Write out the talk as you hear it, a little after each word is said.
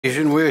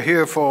We're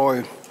here for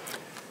a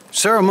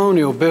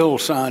ceremonial bill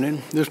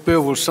signing. This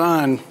bill was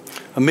signed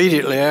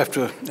immediately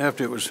after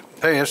it was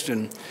passed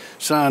and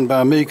signed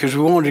by me because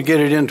we wanted to get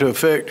it into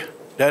effect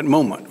that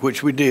moment,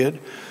 which we did,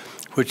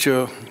 which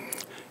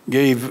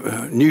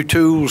gave new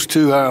tools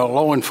to our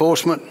law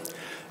enforcement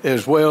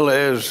as well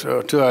as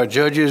to our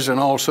judges and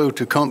also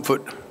to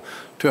comfort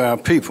to our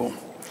people.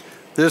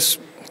 This,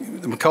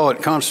 we call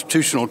it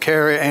constitutional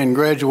carry and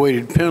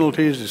graduated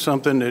penalties, is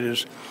something that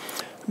has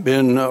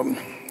been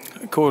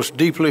of course,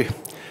 deeply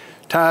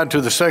tied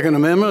to the Second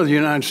Amendment of the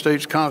United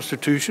States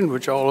Constitution,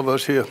 which all of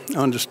us here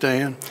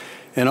understand,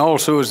 and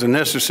also is the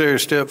necessary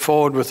step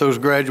forward with those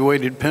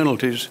graduated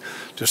penalties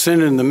to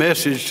send in the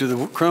message to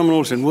the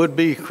criminals and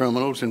would-be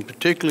criminals, and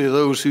particularly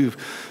those who've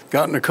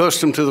gotten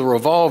accustomed to the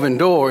revolving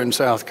door in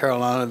South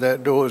Carolina.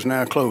 That door is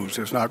now closed.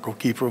 It's not going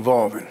to keep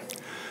revolving.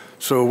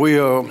 So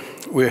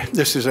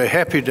this is a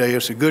happy day.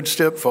 It's a good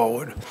step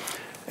forward,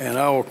 and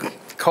I'll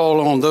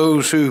call on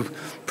those who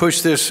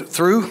pushed this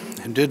through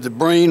and did the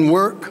brain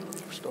work.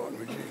 Starting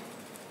with you.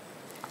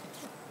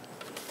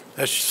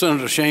 That's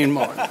Senator Shane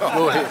Martin.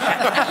 Go ahead.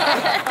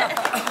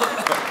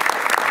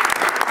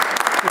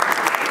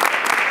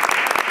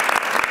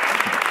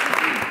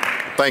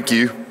 Thank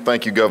you.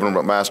 Thank you,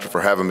 Governor McMaster,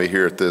 for having me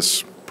here at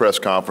this press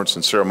conference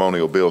and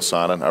ceremonial bill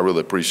signing. I really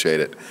appreciate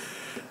it.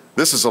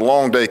 This is a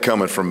long day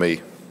coming for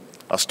me.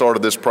 I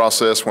started this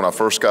process when I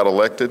first got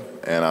elected,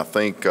 and I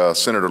think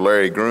Senator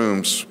Larry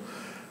Grooms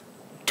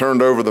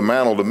turned over the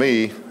mantle to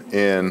me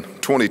in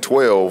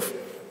 2012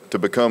 to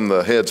become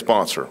the head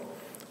sponsor.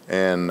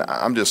 And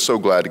I'm just so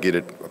glad to get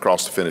it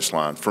across the finish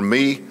line. For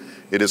me,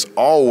 it has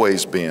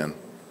always been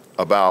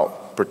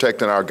about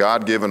protecting our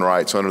God-given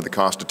rights under the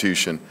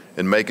Constitution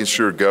and making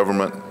sure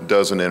government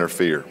doesn't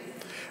interfere.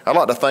 I'd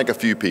like to thank a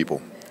few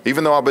people.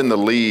 Even though I've been the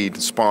lead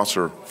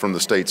sponsor from the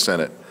state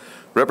Senate,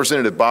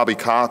 Representative Bobby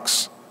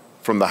Cox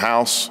from the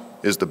House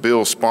is the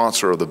bill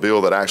sponsor of the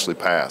bill that actually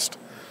passed.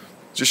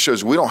 Just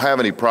shows we don't have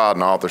any pride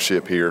in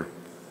authorship here.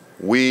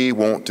 We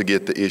want to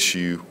get the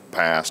issue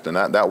passed, and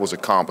that was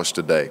accomplished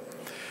today.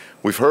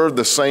 We've heard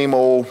the same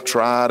old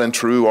tried and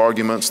true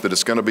arguments that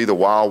it's going to be the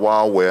wild,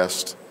 wild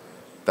west.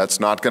 That's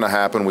not going to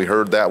happen. We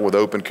heard that with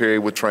open carry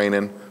with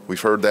training.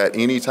 We've heard that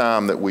any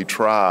time that we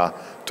try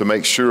to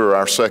make sure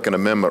our Second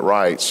Amendment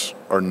rights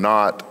are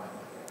not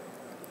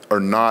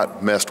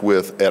messed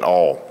with at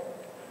all.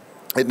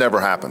 It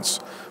never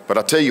happens. But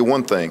I'll tell you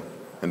one thing,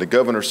 and the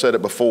governor said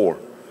it before,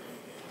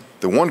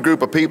 the one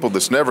group of people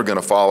that's never going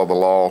to follow the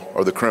law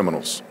are the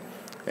criminals.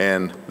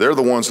 And they're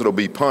the ones that will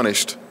be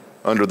punished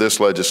under this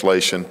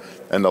legislation,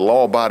 and the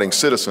law-abiding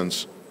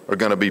citizens are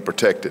going to be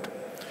protected.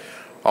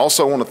 I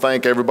also want to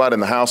thank everybody in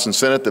the House and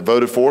Senate that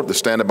voted for it, that's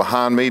standing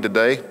behind me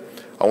today.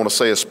 I want to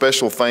say a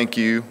special thank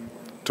you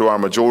to our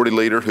majority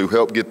leader who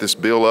helped get this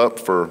bill up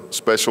for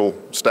special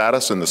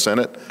status in the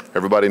Senate.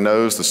 Everybody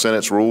knows the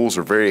Senate's rules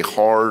are very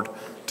hard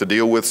to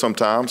deal with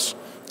sometimes.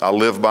 I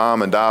live by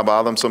them and die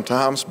by them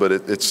sometimes, but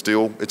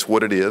it's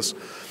what it is.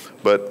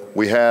 But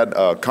we had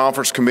a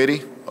conference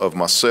committee of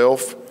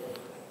myself,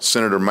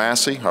 Senator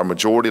Massey, our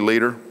majority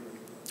leader,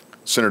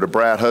 Senator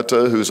Brad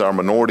Hutto, who's our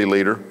minority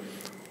leader.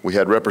 We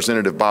had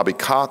Representative Bobby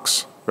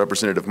Cox,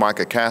 Representative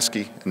Micah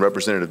Caskey, and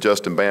Representative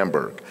Justin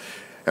Bamberg.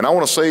 And I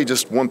want to say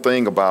just one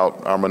thing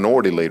about our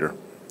minority leader.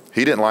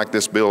 He didn't like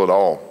this bill at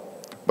all,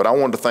 but I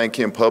wanted to thank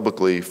him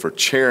publicly for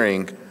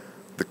chairing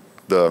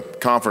the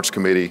conference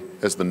committee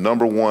as the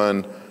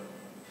 #1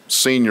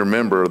 senior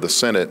member of the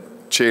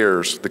Senate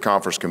chairs the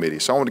conference committee.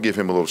 So I want to give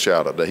him a little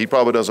shout out. He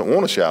probably doesn't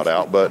want a shout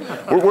out, but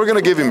we're going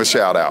to give him a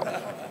shout out.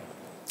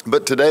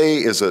 But today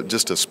is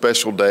just a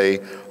special day.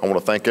 I want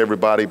to thank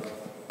everybody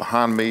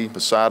behind me,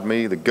 beside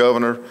me, the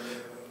governor,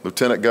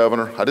 lieutenant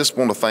governor. I just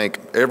want to thank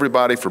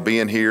everybody for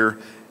being here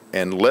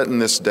and letting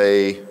this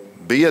day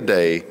be a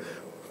day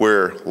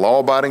where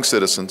law-abiding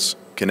citizens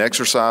can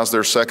exercise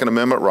their Second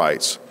Amendment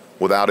rights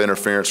without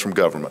interference from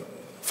government.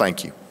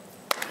 Thank you.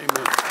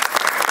 Amen.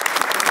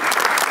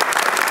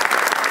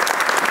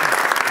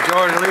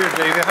 Majority Leader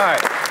David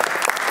Hyatt.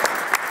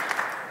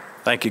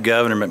 Thank you,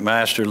 Governor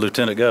McMaster.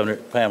 Lieutenant Governor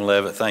Pam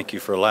Leavitt, thank you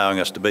for allowing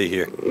us to be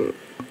here.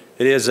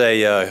 It is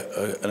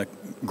a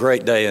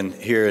great day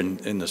here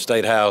in the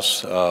State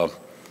House. The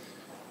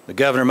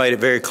governor made it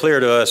very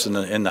clear to us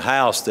in the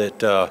House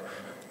that as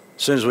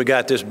soon as we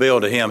got this bill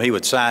to him, he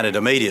would sign it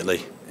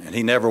immediately, and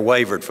he never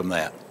wavered from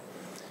that.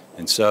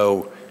 And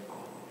so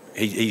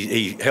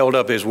he held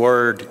up his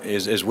word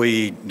as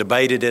we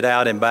debated it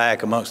out and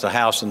back amongst the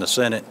House and the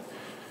Senate.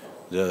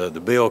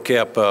 The bill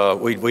kept,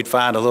 we'd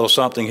find a little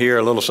something here,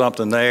 a little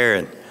something there,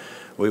 and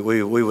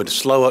we would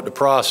slow up the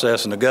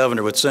process, and the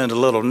governor would send a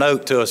little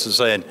note to us and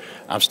saying,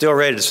 I'm still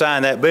ready to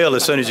sign that bill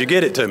as soon as you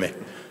get it to me.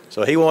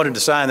 So he wanted to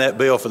sign that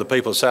bill for the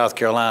people of South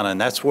Carolina,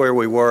 and that's where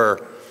we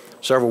were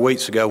several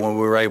weeks ago when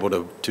we were able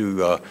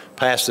to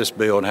pass this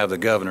bill and have the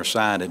governor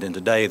sign it, and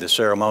today the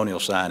ceremonial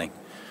signing.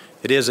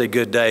 It is a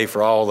good day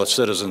for all the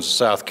citizens of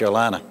South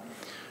Carolina.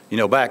 You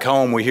know, back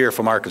home we hear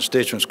from our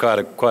constituents quite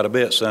a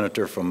bit,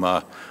 Senator, from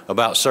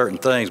about certain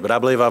things, but I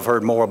believe I've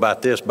heard more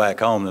about this back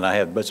home than I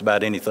have just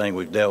about anything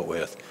we've dealt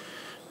with.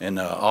 and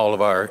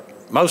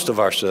most of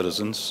our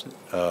citizens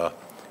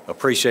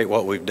appreciate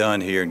what we've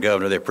done here. And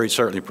Governor, they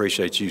certainly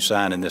appreciate you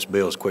signing this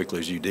bill as quickly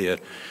as you did.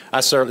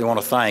 I certainly want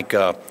to thank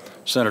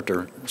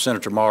Senator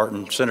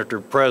Martin, Senator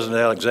President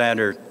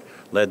Alexander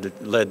led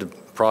the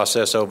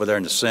process over there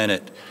in the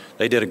Senate.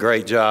 They did a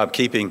great job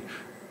keeping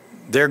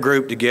their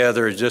group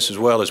together just as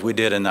well as we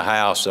did in the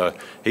House.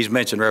 He's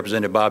mentioned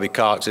Representative Bobby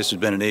Cox. This has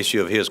been an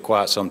issue of his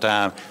quite some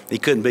time. He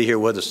couldn't be here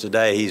with us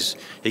today.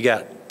 He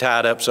got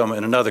tied up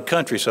in another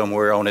country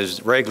somewhere on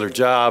his regular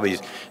job.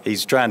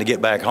 He's trying to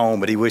get back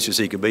home, but he wishes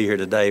he could be here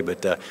today.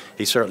 But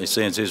he certainly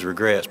sends his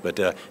regrets.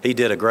 But he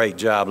did a great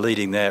job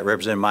leading that.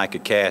 Representative Micah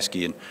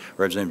Caskey and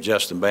Representative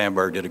Justin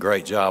Bamberg did a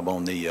great job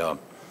on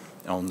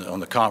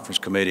the conference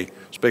committee.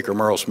 Speaker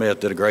Merle Smith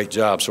did a great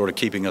job sort of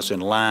keeping us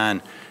in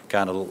line,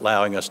 kind of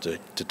allowing us to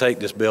take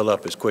this bill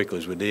up as quickly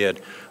as we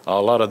did.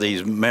 A lot of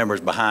these members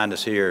behind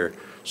us here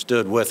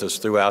stood with us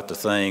throughout the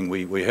thing.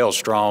 We held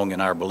strong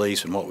in our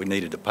beliefs and what we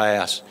needed to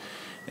pass.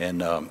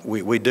 And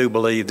we do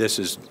believe this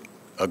is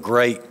a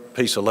great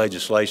piece of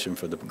legislation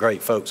for the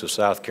great folks of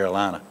South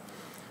Carolina.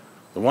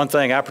 The one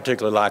thing I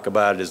particularly like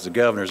about it is the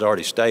governor's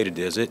already stated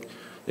is it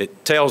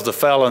tells the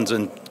felons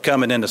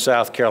coming into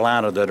South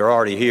Carolina that are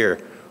already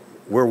here,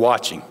 we're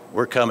watching,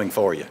 we're coming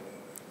for you.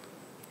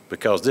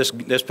 Because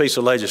this piece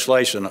of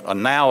legislation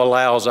now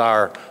allows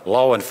our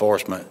law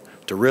enforcement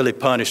to really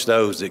punish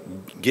those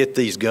that get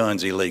these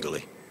guns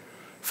illegally.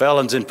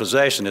 Felons in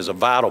possession is a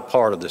vital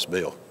part of this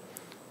bill.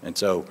 And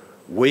so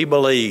we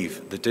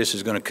believe that this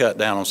is going to cut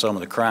down on some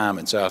of the crime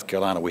in South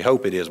Carolina. We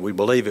hope it is. We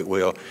believe it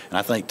will. And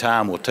I think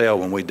time will tell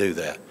when we do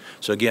that.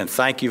 So again,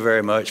 thank you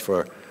very much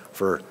for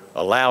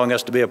allowing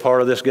us to be a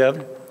part of this,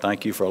 Governor.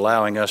 Thank you for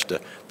allowing us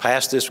to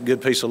pass this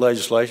good piece of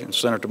legislation.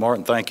 Senator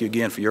Martin, thank you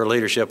again for your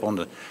leadership on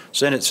the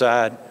Senate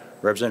side.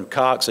 Representative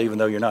Cox, even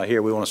though you're not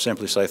here, we want to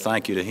simply say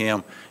thank you to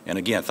him. And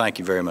again, thank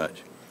you very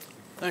much.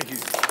 Thank you.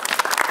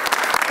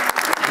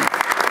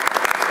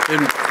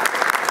 And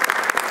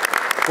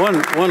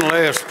one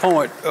last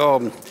point.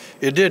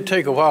 It did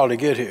take a while to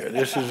get here.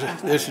 This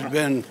has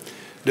been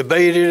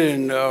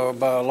debated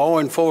by law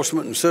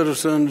enforcement and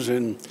citizens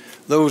and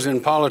those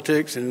in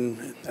politics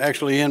and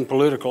actually in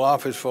political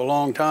office for a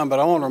long time.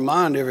 But I want to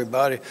remind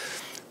everybody,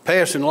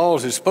 passing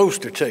laws is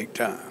supposed to take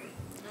time.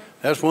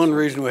 That's one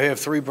reason we have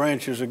three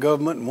branches of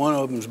government, and one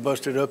of them is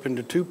busted up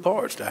into two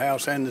parts, the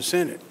House and the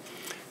Senate.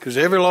 Because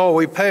every law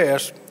we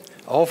pass,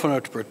 often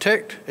are to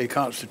protect a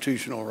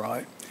constitutional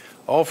right,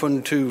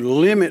 often to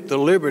limit the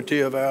liberty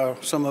of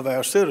some of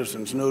our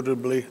citizens,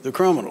 notably the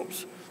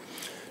criminals.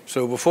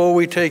 So before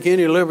we take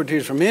any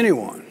liberties from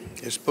anyone,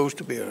 it's supposed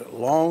to be a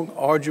long,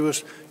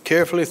 arduous,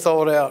 carefully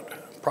thought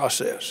out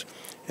process.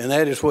 And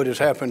that is what has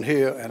happened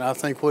here. And I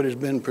think what has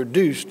been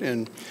produced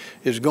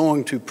is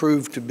going to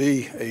prove to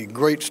be a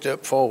great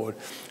step forward.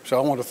 So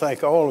I want to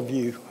thank all of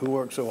you who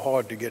worked so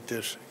hard to get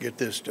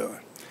this done.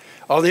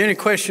 Are there any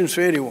questions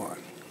for anyone? What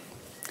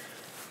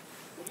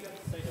do you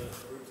have to say to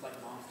groups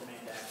like Moms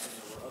Demand Action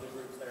or other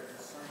groups that are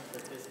concerned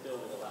that this bill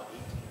will allow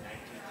 18, 19,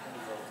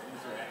 20-year-olds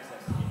easier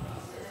access to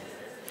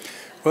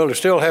justice? Well, they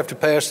still have to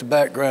pass the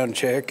background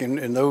check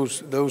and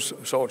those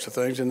sorts of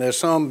things. And there's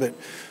some that,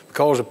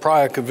 because of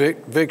prior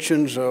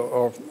convictions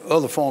or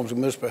other forms of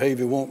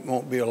misbehavior,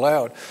 won't be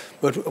allowed.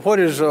 But what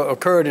has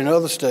occurred in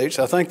other states,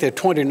 I think there are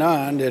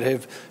 29 that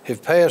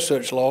have passed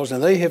such laws,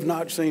 and they have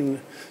not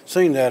seen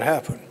that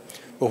happen.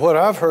 But what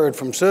I've heard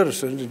from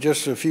citizens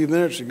just a few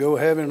minutes ago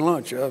having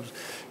lunch, I was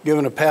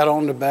given a pat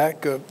on the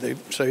back. They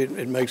say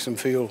it makes them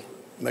feel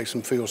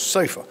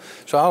safer.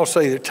 So I'll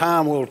say that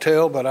time will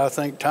tell, but I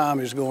think time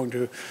is going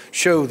to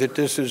show that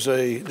this is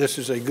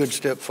a good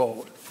step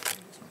forward.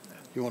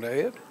 You want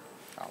to add?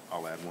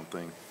 I'll add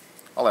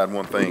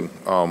one thing.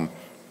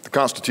 The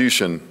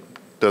Constitution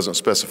doesn't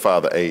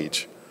specify the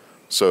age.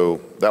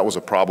 So that was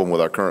a problem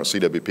with our current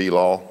CWP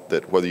law,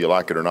 that whether you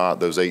like it or not,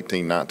 those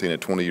 18, 19,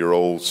 and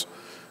 20-year-olds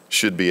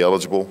should be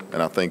eligible.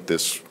 And I think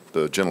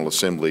the General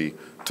Assembly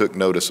took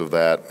notice of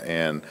that,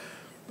 and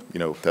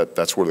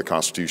that's where the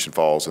Constitution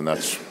falls, and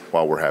that's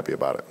why we're happy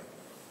about it.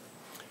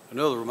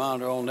 Another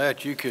reminder on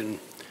that, you can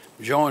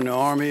join the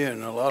Army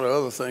and a lot of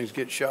other things,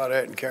 get shot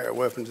at and carry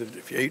weapons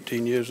if you're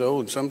 18 years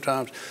old. And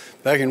sometimes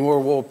back in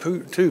World War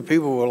II,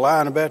 people were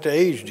lying about the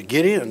age to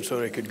get in so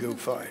they could go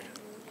fight.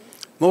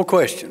 More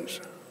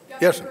questions?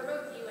 Yes, sir.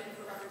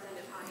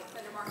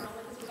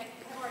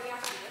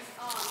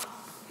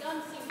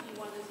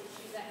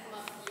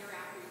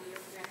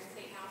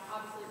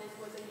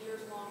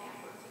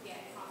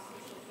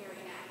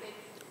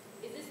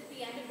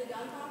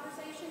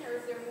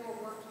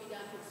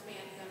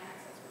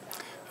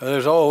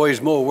 There's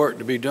always more work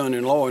to be done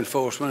in law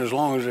enforcement. As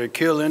long as they're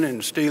killing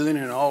and stealing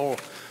and all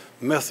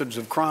methods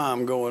of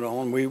crime going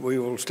on, we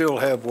will still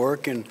have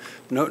work. And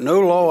no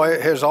law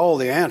has all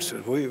the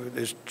answers.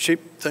 As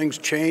things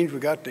change, we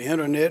got the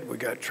internet, we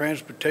got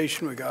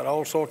transportation, we got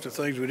all sorts of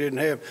things we didn't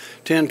have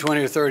 10,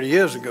 20, or 30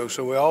 years ago.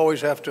 So we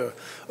always have to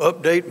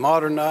update,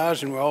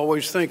 modernize, and we're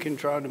always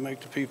trying to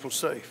make the people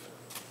safe.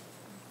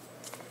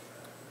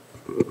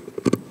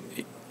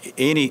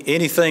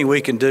 anything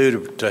we can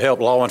do to help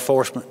law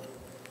enforcement,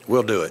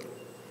 we'll do it.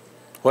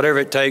 Whatever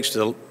it takes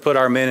to put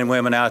our men and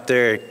women out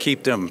there,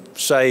 keep them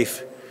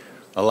safe,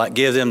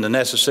 give them the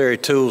necessary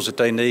tools that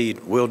they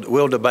need,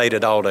 we'll debate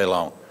it all day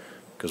long.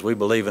 Because we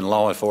believe in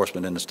law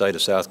enforcement in the state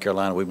of South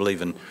Carolina. We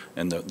believe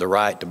in the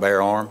right to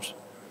bear arms.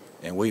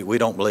 And we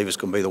don't believe it's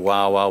going to be the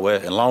wild, wild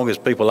west. As long as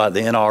people like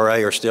the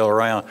NRA are still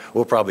around,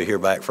 we'll probably hear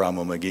back from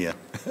them again.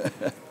 Outside of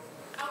law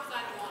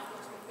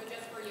enforcement, but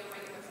just for your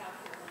regular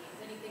South Carolinians,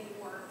 anything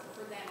more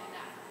for them on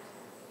that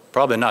front?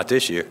 Probably not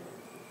this year.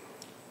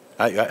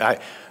 I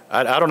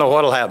don't know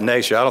what'll happen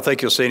next year. I don't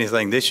think you'll see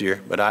anything this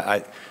year,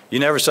 but you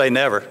never say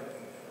never,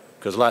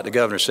 because like the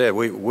governor said,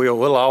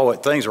 we'll always,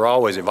 things are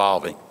always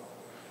evolving,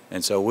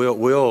 and so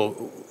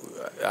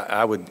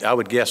I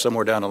would guess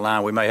somewhere down the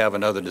line we may have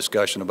another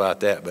discussion about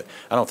that, but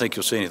I don't think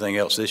you'll see anything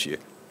else this year.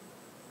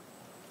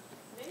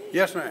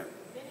 Yes, ma'am.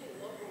 Many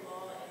local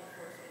law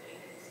enforcement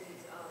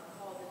agencies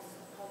call this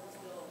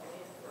bill a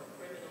win for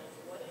criminals.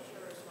 What is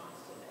your response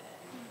to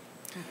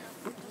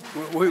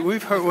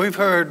that? We've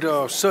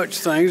heard such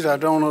things. I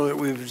don't know that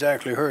we've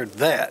exactly heard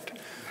that,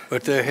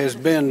 but there has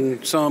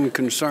been some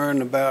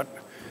concern about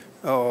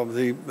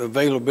the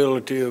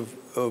availability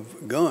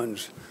of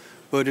guns.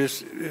 But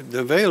it's the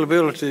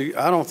availability.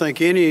 I don't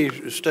think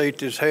any state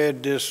that's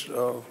had this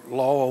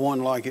law or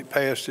one like it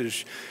passed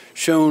has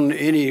shown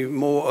any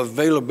more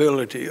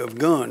availability of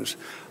guns.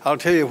 I'll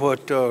tell you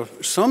what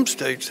some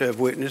states have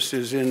witnessed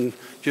is in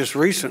just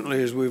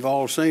recently, as we've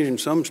all seen, in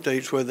some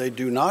states where they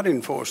do not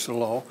enforce the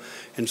law,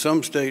 in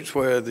some states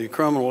where the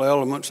criminal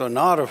elements are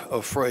not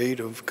afraid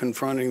of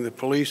confronting the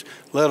police,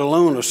 let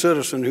alone a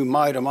citizen who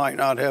might or might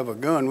not have a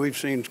gun. We've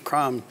seen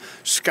crime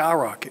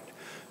skyrocket.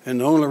 And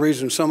the only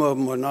reason some of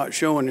them are not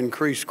showing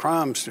increased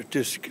crime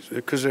statistics is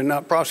because they're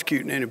not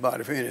prosecuting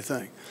anybody for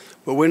anything.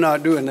 But we're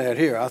not doing that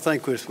here. I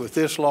think with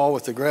this law,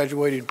 with the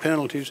graduated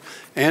penalties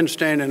and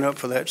standing up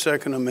for that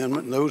Second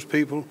Amendment, and those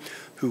people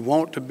who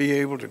want to be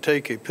able to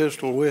take a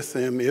pistol with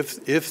them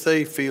if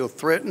they feel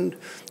threatened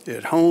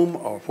at home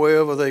or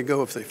wherever they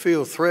go, if they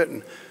feel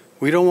threatened,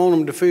 we don't want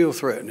them to feel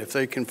threatened. If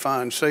they can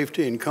find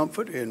safety and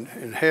comfort in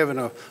having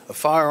a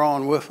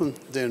firearm with them,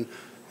 then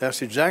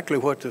that's exactly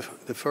what the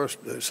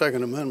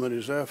Second Amendment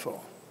is there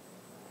for.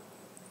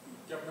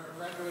 Governor,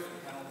 graduated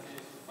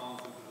penalties for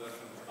felons in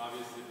possession has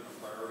obviously been a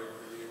priority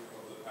for you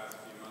over the past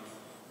few months.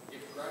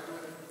 If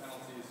graduated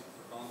penalties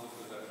for felons in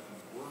possession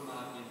were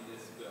not in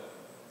this bill,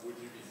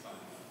 would you be signing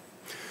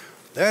it?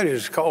 That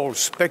is called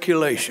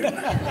speculation.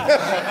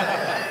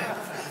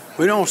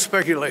 We don't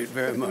speculate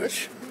very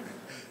much.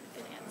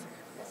 Good answer.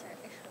 That's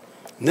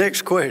right.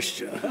 Next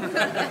question.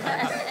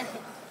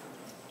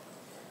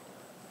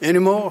 Any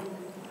more?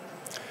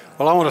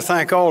 Well, I want to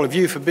thank all of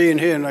you for being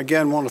here, and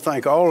again, want to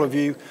thank all of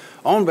you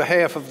on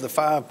behalf of the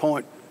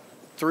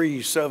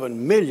 5.37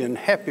 million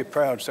happy,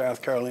 proud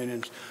South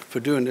Carolinians for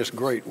doing this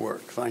great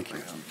work. Thank you.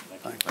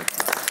 Thank you.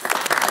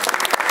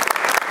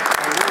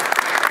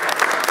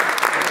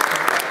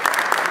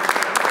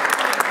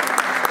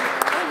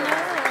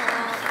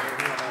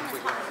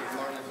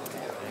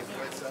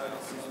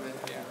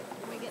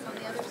 Can we get on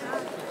the other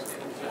side?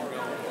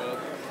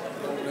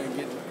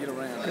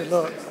 Good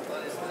luck.